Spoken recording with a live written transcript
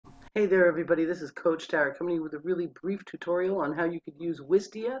Hey there everybody, this is Coach Tara coming to you with a really brief tutorial on how you could use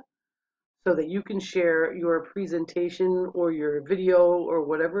Wistia so that you can share your presentation or your video or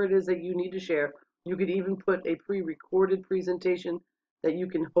whatever it is that you need to share. You could even put a pre-recorded presentation that you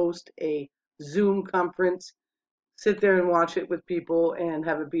can host a Zoom conference, sit there and watch it with people and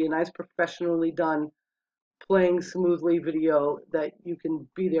have it be a nice professionally done, playing smoothly video that you can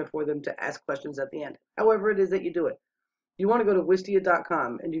be there for them to ask questions at the end. However it is that you do it. You want to go to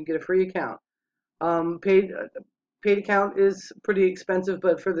wistia.com and you can get a free account. Paid account is pretty expensive,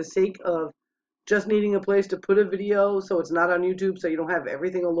 but for the sake of just needing a place to put a video so it's not on YouTube, so you don't have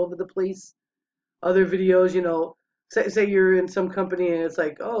everything all over the place. Other videos, say you're in some company and it's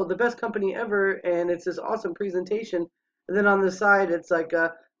like, oh, the best company ever, and it's this awesome presentation, and then on the side it's like,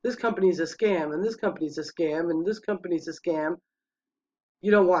 this company's a scam, and this company's a scam, and this company's a scam.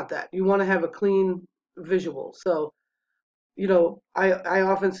 You don't want that. You want to have a clean visual. So I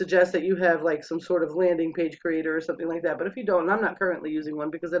often suggest that you have like some sort of landing page creator or something like that. But if you don't, and I'm not currently using one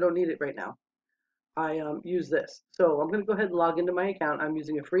because I don't need it right now, I use this. So I'm going to go ahead and log into my account. I'm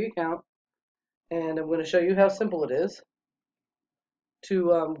using a free account, and I'm going to show you how simple it is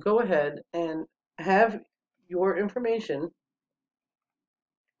to go ahead and have your information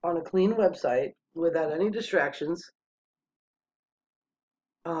on a clean website without any distractions.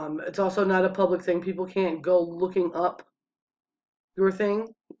 It's also not a public thing. People can't go looking up your thing.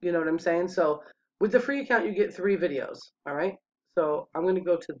 You know what I'm saying? So with the free account, you get 3 videos. All right. So I'm going to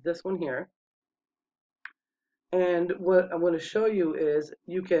go to this one here. And what I'm going to show you is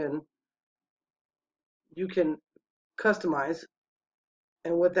you can customize.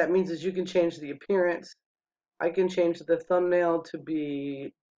 And what that means is you can change the appearance. I can change the thumbnail to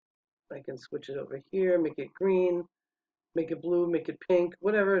be, I can switch it over here, make it green, make it blue, make it pink,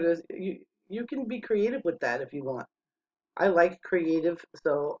 whatever it is. You can be creative with that if you want. I like creative,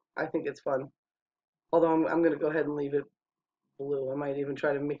 so I think it's fun. Although I'm going to go ahead and leave it blue. I might even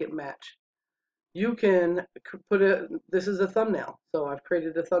try to make it match. You can put this is a thumbnail. So I've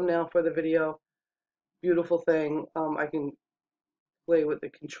created a thumbnail for the video. Beautiful thing. I can play with the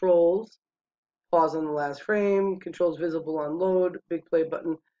controls, pause on the last frame, controls visible on load, big play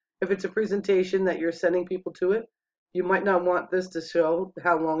button. If it's a presentation that you're sending people to it, you might not want this to show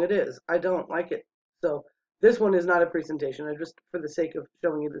how long it is. I don't like it. So this one is not a presentation. I just, for the sake of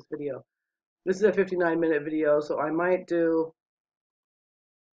showing you this video. This is a 59-minute video, so I might do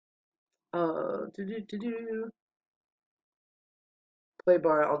play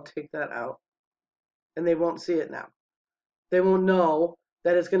bar. I'll take that out, and they won't see it now. They won't know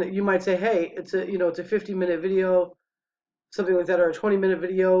that it's gonna. You might say, hey, it's a 50-minute video, something like that, or a 20-minute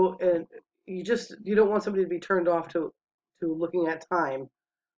video, and you don't want somebody to be turned off to looking at time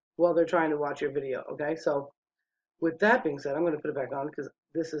while they're trying to watch your video. Okay, so with that being said, I'm going to put it back on because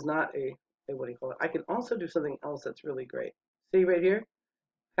this is not a what do you call it? I can also do something else that's really great. See right here,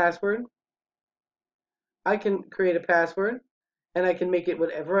 password. I can create a password, and I can make it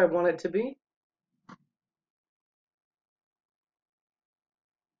whatever I want it to be.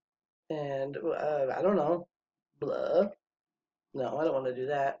 And I don't know, blah. No, I don't want to do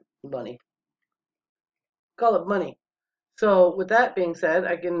that. Money. Call it money. So with that being said,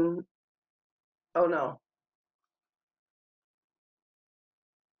 I can, oh no,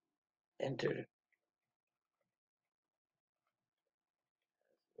 enter.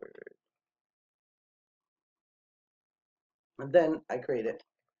 And then I create it.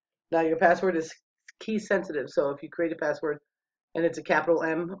 Now your password is key sensitive. So if you create a password and it's a capital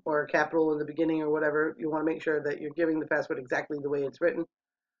M or a capital in the beginning or whatever, you want to make sure that you're giving the password exactly the way it's written.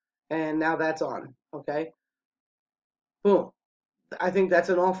 And now that's on. Okay. Boom. I think that's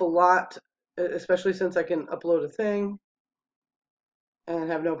an awful lot, especially since I can upload a thing and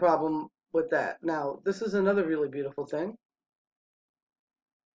have no problem with that. Now, this is another really beautiful thing.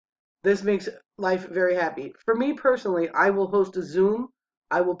 This makes life very happy. For me personally, I will host a Zoom.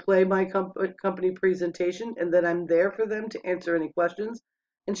 I will play my company presentation, and then I'm there for them to answer any questions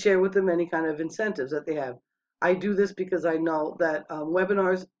and share with them any kind of incentives that they have. I do this because I know that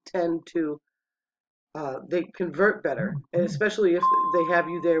webinars tend to they convert better, and especially if they have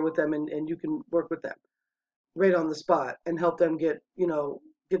you there with them and you can work with them right on the spot and help them get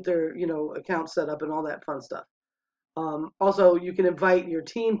their account set up and all that fun stuff. Also, you can invite your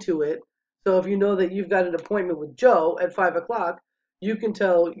team to it. So if you know that you've got an appointment with Joe at 5 o'clock, you can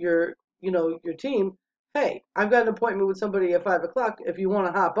tell your team, hey, I've got an appointment with somebody at 5 o'clock. If you want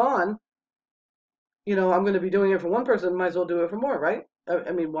to hop on, I'm going to be doing it for one person. Might as well do it for more, right?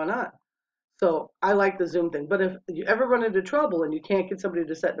 I mean, why not? So I like the Zoom thing. But if you ever run into trouble and you can't get somebody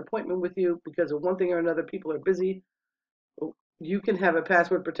to set an appointment with you because of one thing or another, people are busy, you can have a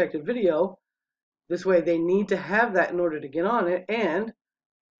password protected video. This way they need to have that in order to get on it. And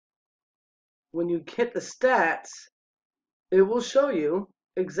when you hit the stats, it will show you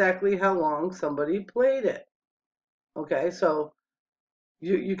exactly how long somebody played it. Okay, so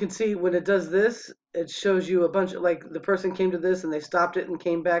you can see when it does this, it shows you a bunch of, like, the person came to this and they stopped it and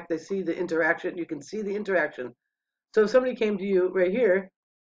came back. They see the interaction. You can see the interaction. So if somebody came to you right here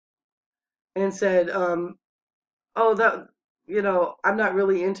and said, oh, that, I'm not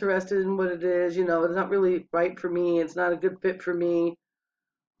really interested in what it is, it's not really right for me, it's not a good fit for me,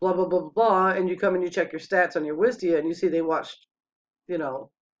 blah, blah, blah, blah, blah, and you come and you check your stats on your Wistia and you see they watched,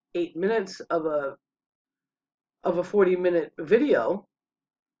 8 minutes of a 40-minute video,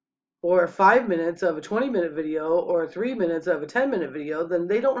 or 5 minutes of a 20-minute video, or 3 minutes of a 10-minute video, then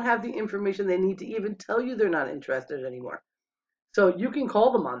they don't have the information they need to even tell you they're not interested anymore. So you can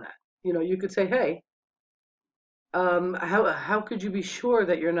call them on that. You could say, hey, how could you be sure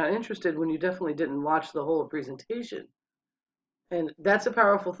that you're not interested when you definitely didn't watch the whole presentation? And that's a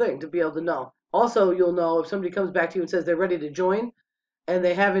powerful thing to be able to know. Also, you'll know if somebody comes back to you and says they're ready to join, and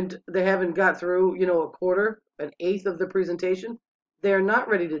they haven't got through, a quarter, an eighth of the presentation, they're not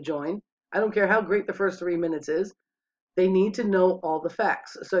ready to join. I don't care how great the first 3 minutes is. They need to know all the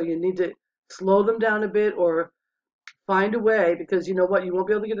facts. So you need to slow them down a bit, or find a way, because you know what, you won't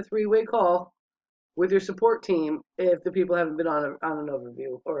be able to get a three-way call with your support team if the people haven't been on an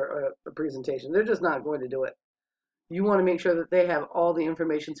overview or a presentation. They're just not going to do it. You want to make sure that they have all the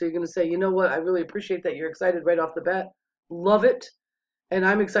information. So you're going to say, you know what, I really appreciate that you're excited right off the bat. Love it. And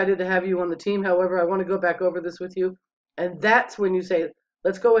I'm excited to have you on the team. However, I want to go back over this with you. And that's when you say,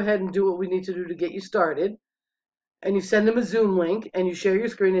 let's go ahead and do what we need to do to get you started. And you send them a Zoom link and you share your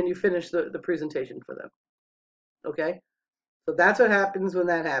screen and you finish the presentation for them. Okay? So that's what happens when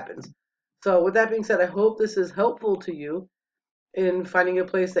that happens. So with that being said, I hope this is helpful to you in finding a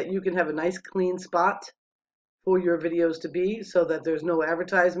place that you can have a nice clean spot for your videos to be, so that there's no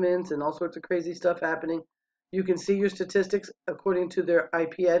advertisements and all sorts of crazy stuff happening. You can see your statistics according to their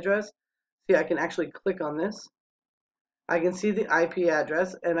IP address. See, I can actually click on this. I can see the IP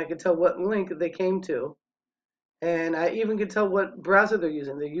address and I can tell what link they came to. And I even can tell what browser they're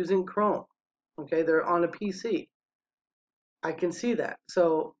using. They're using Chrome. Okay, they're on a PC. I can see that.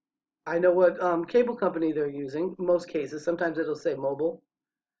 So I know what cable company they're using, most cases. Sometimes it'll say mobile.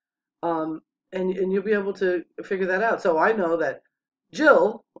 Um, and you'll be able to figure that out. So I know that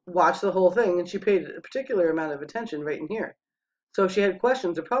Jill watched the whole thing and she paid a particular amount of attention right in here. So if she had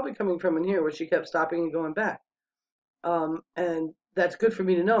questions, they're probably coming from in here where she kept stopping and going back. And that's good for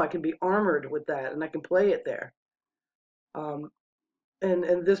me to know. I can be armored with that and I can play it there. Um,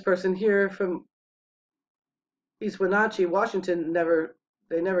 and this person here from East Wenatchee, Washington,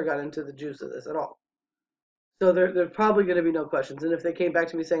 they never got into the juice of this at all. So there's probably going to be no questions. And if they came back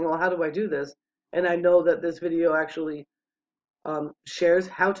to me saying, well, how do I do this? And I know that this video actually shares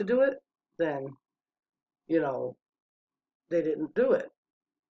how to do it, then, they didn't do it.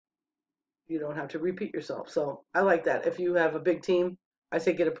 You don't have to repeat yourself. So I like that. If you have a big team, I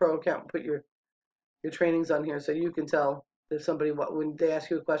say get a pro account and put your trainings on here so you can tell if somebody, when they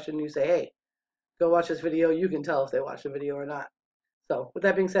ask you a question, you say, hey, go watch this video. You can tell if they watch the video or not. So with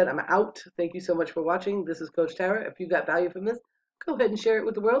that being said, I'm out. Thank you so much for watching. This is Coach Tara. If you got value from this, go ahead and share it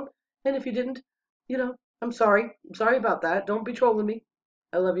with the world. And if you didn't, I'm sorry. I'm sorry about that. Don't be trolling me.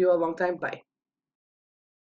 I love you a long time. Bye.